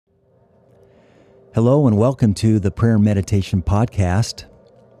Hello and welcome to the Prayer and Meditation Podcast.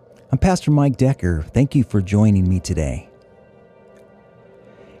 I'm Pastor Mike Decker. Thank you for joining me today.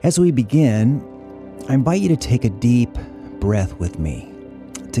 As we begin, I invite you to take a deep breath with me.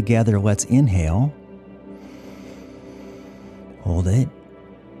 Together, let's inhale. Hold it.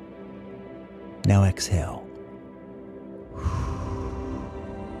 Now exhale.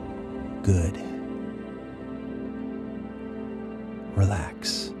 Good.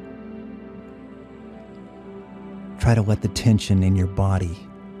 Relax. Try to let the tension in your body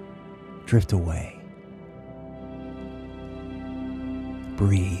drift away.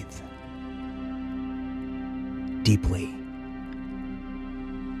 Breathe deeply.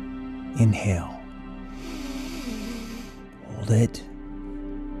 Inhale. Hold it.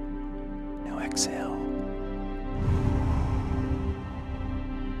 Now exhale.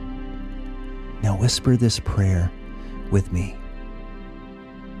 Now whisper this prayer with me.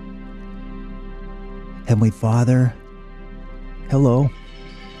 Heavenly Father, hello.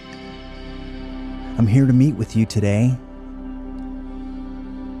 I'm here to meet with you today.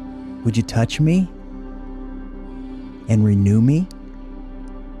 Would you touch me and renew me?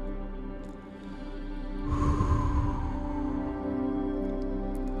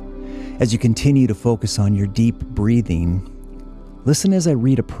 As you continue to focus on your deep breathing, listen as I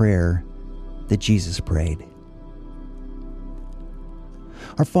read a prayer that Jesus prayed.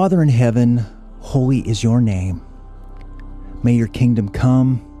 Our Father in heaven, holy is your name. May your kingdom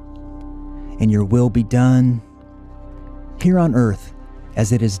come and your will be done here on earth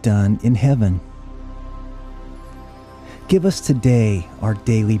as it is done in heaven. Give us today our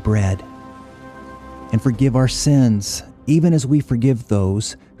daily bread and forgive our sins, even as we forgive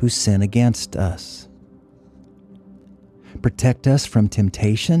those who sin against us. Protect us from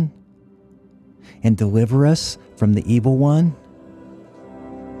temptation and deliver us from the evil one.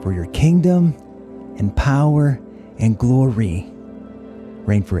 For your kingdom and power and glory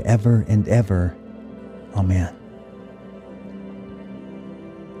reign forever and ever. Amen.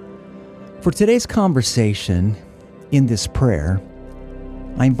 For today's conversation in this prayer,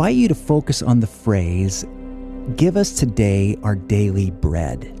 I invite you to focus on the phrase, "Give us today our daily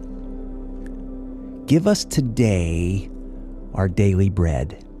bread." Give us today our daily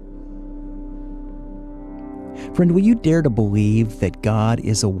bread. Friend, will you dare to believe that God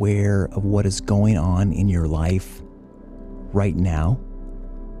is aware of what is going on in your life right now?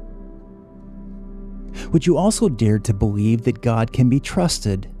 Would you also dare to believe that God can be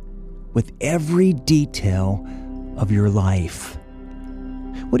trusted with every detail of your life?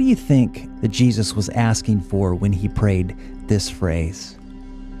 What do you think that Jesus was asking for when he prayed this phrase?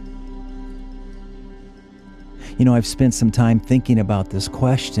 You know, I've spent some time thinking about this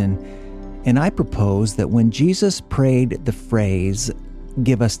question, and I propose that when Jesus prayed the phrase,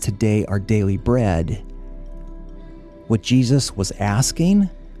 "Give us today our daily bread," what Jesus was asking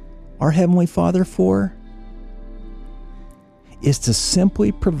our Heavenly Father for is to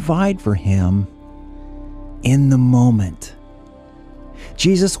simply provide for him in the moment.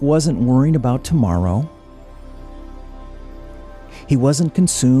 Jesus wasn't worrying about tomorrow. He wasn't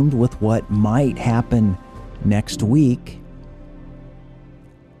consumed with what might happen next week.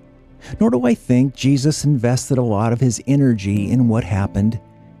 Nor do I think Jesus invested a lot of his energy in what happened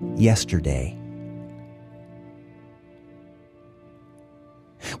yesterday.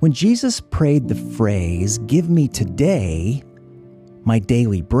 When Jesus prayed the phrase, "Give me today my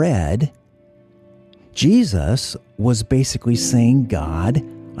daily bread," Jesus was basically saying, "God,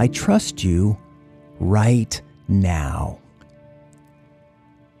 I trust you right now.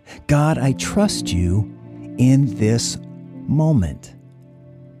 God, I trust you in this moment."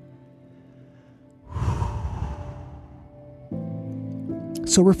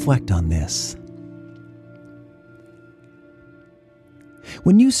 So reflect on this.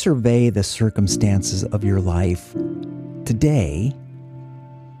 When you survey the circumstances of your life today,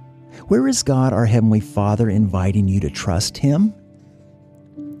 where is God, our Heavenly Father, inviting you to trust him?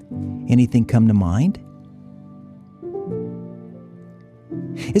 Anything come to mind?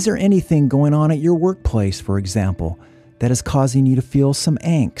 Is there anything going on at your workplace, for example, that is causing you to feel some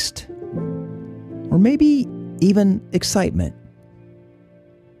angst? Or maybe even excitement?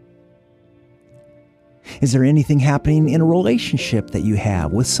 Is there anything happening in a relationship that you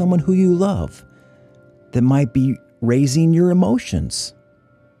have with someone who you love that might be raising your emotions,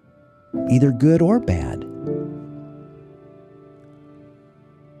 either good or bad?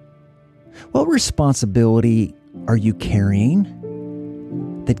 What responsibility are you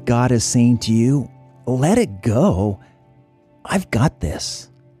carrying that God is saying to you, "Let it go. I've got this"?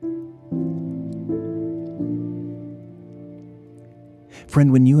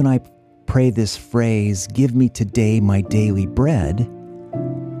 Friend, when you and I pray this phrase, "Give me today my daily bread,"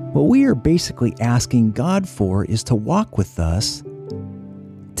 what we are basically asking God for is to walk with us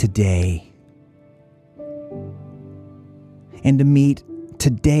today and to meet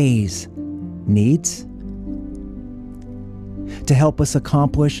today's needs, to help us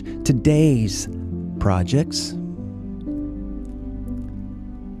accomplish today's projects.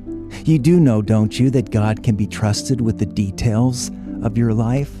 You do know, don't you, that God can be trusted with the details of your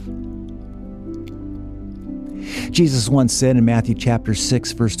life? Jesus once said in Matthew chapter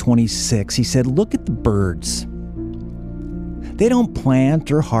 6, verse 26, he said, "Look at the birds. They don't plant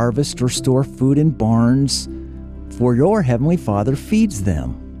or harvest or store food in barns, for your heavenly Father feeds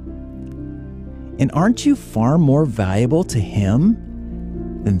them. And aren't you far more valuable to Him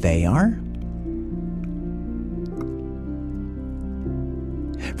than they are?"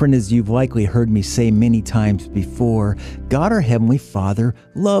 Friend, as you've likely heard me say many times before, God our Heavenly Father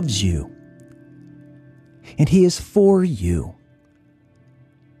loves you. And He is for you.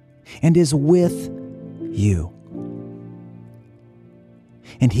 And is with you.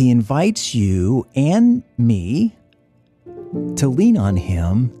 And He invites you and me to lean on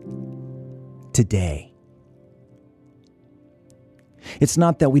Him today. It's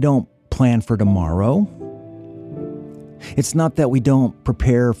not that we don't plan for tomorrow. It's not that we don't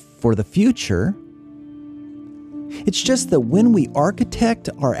prepare for the future. It's just that when we architect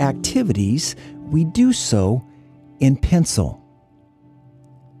our activities, we do so in pencil.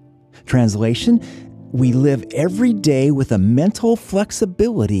 Translation, we live every day with a mental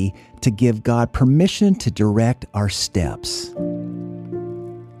flexibility to give God permission to direct our steps.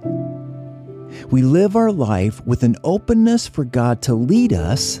 We live our life with an openness for God to lead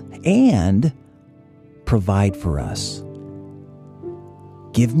us and provide for us.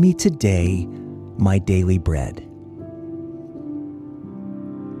 Give me today my daily bread.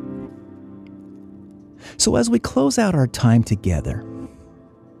 So as we close out our time together,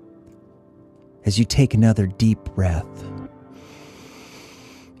 as you take another deep breath,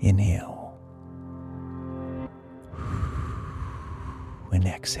 inhale and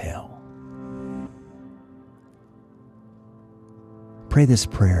exhale. Pray this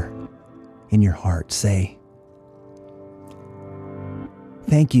prayer in your heart. Say,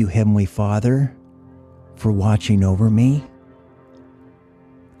 "Thank you, Heavenly Father, for watching over me.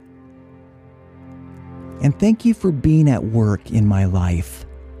 And thank you for being at work in my life.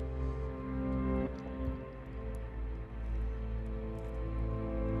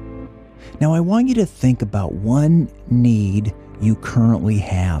 Now I want you to think about one need you currently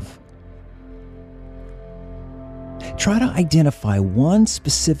have. Try to identify one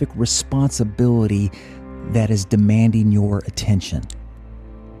specific responsibility that is demanding your attention.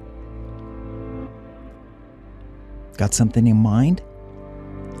 Got something in mind?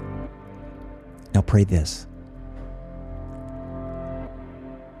 Now pray this.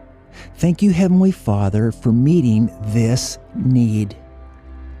 Thank you, Heavenly Father, for meeting this need.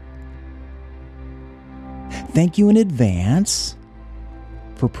 Thank you in advance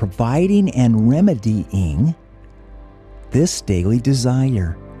for providing and remedying this daily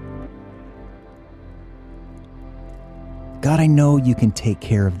desire. God, I know you can take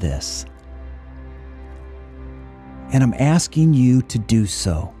care of this. And I'm asking you to do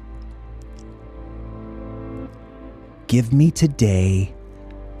so. Give me today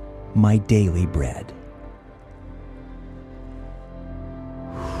my daily bread.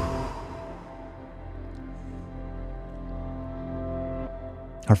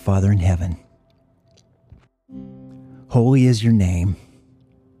 Our Father in heaven, holy is your name.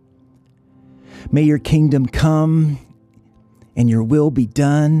 May your kingdom come and your will be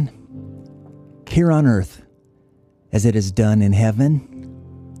done here on earth as it is done in heaven.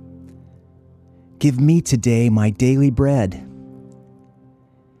 Give me today my daily bread,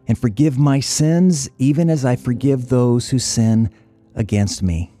 and forgive my sins even as I forgive those who sin against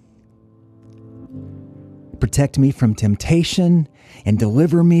me. Protect me from temptation and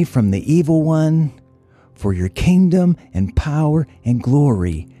deliver me from the evil one, for your kingdom and power and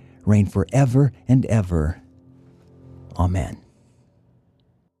glory reign forever and ever. Amen.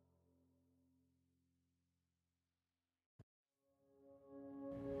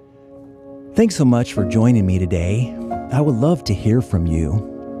 Thanks so much for joining me today. I would love to hear from you.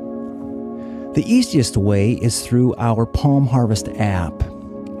 The easiest way is through our Palm Harvest app,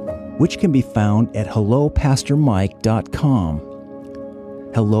 which can be found at hellopastormike.com.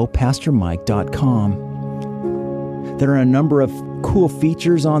 hellopastormike.com. There are a number of cool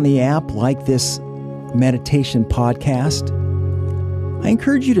features on the app, like this meditation podcast. I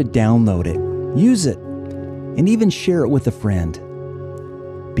encourage you to download it, use it, and even share it with a friend.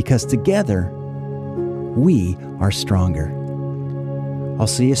 because together we are stronger. I'll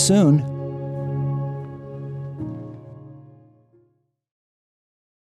see you soon